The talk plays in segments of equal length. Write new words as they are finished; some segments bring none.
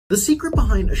The secret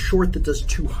behind a short that does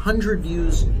 200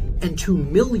 views and 2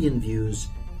 million views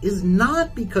is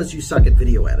not because you suck at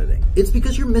video editing. It's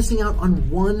because you're missing out on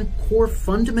one core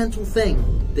fundamental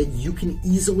thing that you can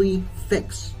easily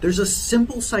fix. There's a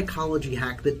simple psychology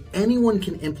hack that anyone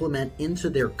can implement into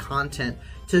their content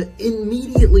to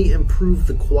immediately improve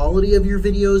the quality of your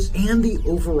videos and the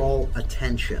overall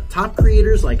attention. Top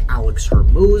creators like Alex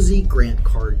Hormozi, Grant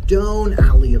Cardone,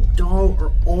 Ali Abdaal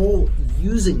are all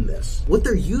using this. What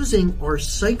they're using are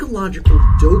psychological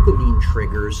dopamine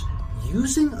triggers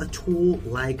using a tool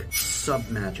like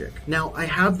Submagic. Now, I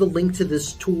have the link to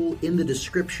this tool in the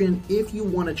description if you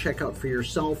want to check out for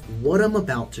yourself what I'm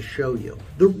about to show you.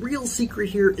 The real secret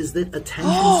here is that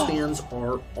attention spans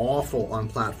are awful on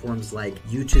platforms like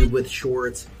YouTube with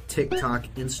Shorts, TikTok,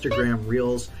 Instagram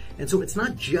Reels, and so it's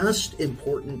not just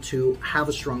important to have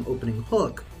a strong opening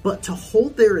hook, but to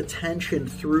hold their attention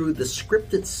through the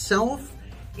script itself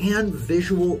and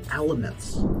visual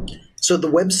elements. So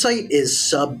the website is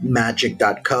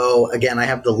submagic.co. Again, I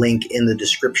have the link in the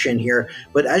description here.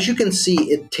 But as you can see,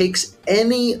 it takes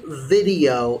any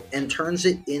video and turns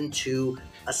it into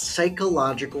a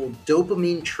psychological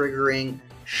dopamine triggering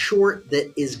short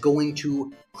that is going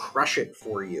to crush it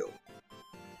for you.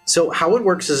 So how it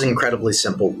works is incredibly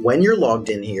simple. When you're logged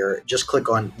in here, just click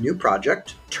on New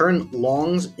Project, turn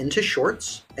longs into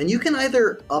shorts, and you can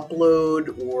either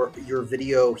upload your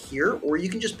video here, or you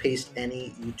can just paste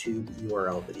any YouTube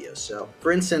URL video. So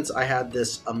for instance, I had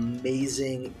this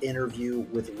amazing interview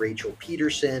with Rachel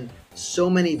Peterson, so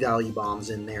many value bombs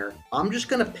in there. I'm just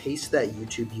gonna paste that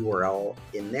YouTube URL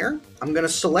in there. I'm gonna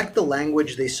select the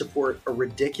language. They support a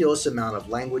ridiculous amount of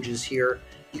languages here.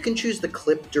 You can choose the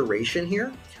clip duration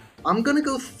here. I'm gonna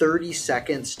go 30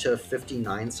 seconds to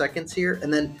 59 seconds here,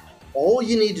 and then all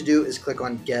you need to do is click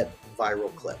on Get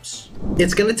Viral Clips.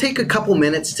 It's gonna take a couple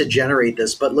minutes to generate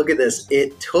this, but look at this.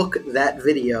 It took that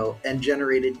video and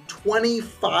generated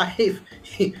 25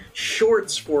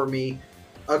 shorts for me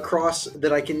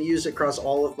that I can use across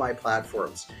all of my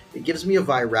platforms. It gives me a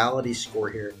virality score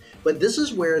here, but this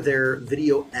is where their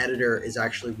video editor is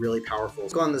actually really powerful.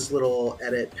 Click on this little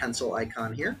edit pencil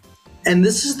icon here. And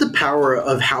this is the power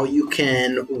of how you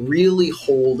can really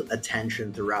hold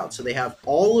attention throughout. So they have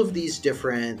all of these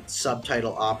different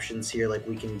subtitle options here. Like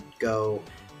we can go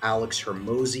Alex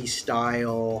Hormozi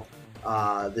style,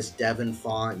 this Devon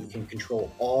font. You can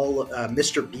control all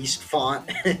Mr. Beast font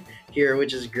here,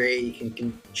 which is great. You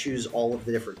can choose all of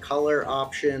the different color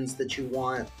options that you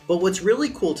want. But what's really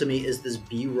cool to me is this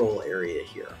B-roll area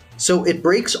here. So it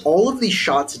breaks all of these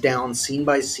shots down scene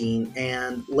by scene,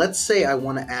 and let's say I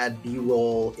want to add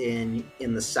B-roll in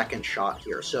the second shot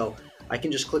here. So I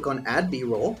can just click on Add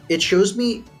B-roll. It shows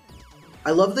me,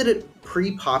 I love that it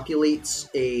pre-populates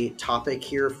a topic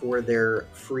here for their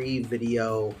free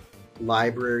video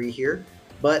library here,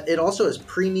 but it also has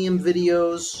premium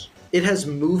videos. It has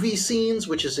movie scenes,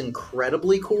 which is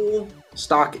incredibly cool,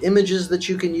 stock images that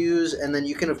you can use, and then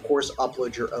you can, of course,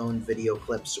 upload your own video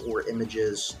clips or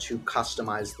images to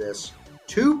customize this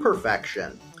to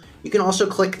perfection. You can also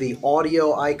click the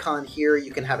audio icon here.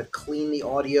 You can have it clean the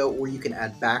audio, or you can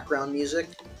add background music.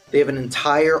 They have an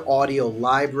entire audio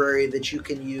library that you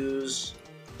can use,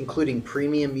 including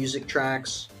premium music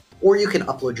tracks, or you can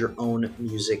upload your own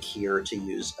music here to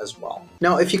use as well.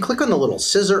 Now, if you click on the little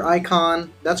scissor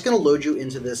icon, that's gonna load you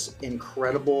into this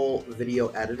incredible video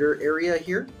editor area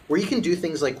here, where you can do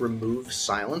things like remove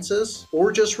silences,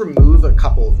 or just remove a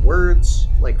couple of words,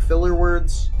 like filler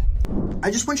words. I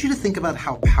just want you to think about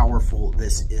how powerful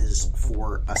this is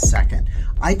for a second.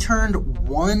 I turned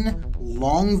one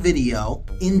long video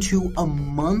into a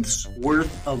month's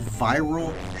worth of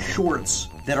viral shorts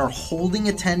that are holding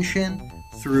attention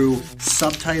through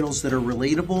subtitles that are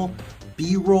relatable,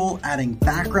 B-roll, adding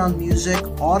background music,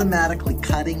 automatically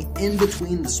cutting in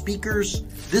between the speakers.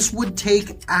 This would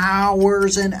take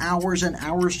hours and hours and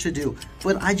hours to do,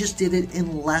 but I just did it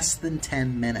in less than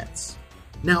 10 minutes.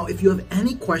 Now, if you have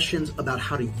any questions about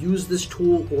how to use this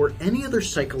tool or any other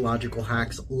psychological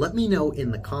hacks, let me know in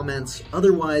the comments.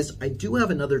 Otherwise, I do have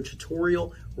another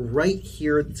tutorial right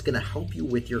here that's gonna help you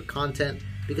with your content,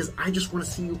 because I just wanna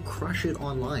see you crush it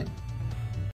online.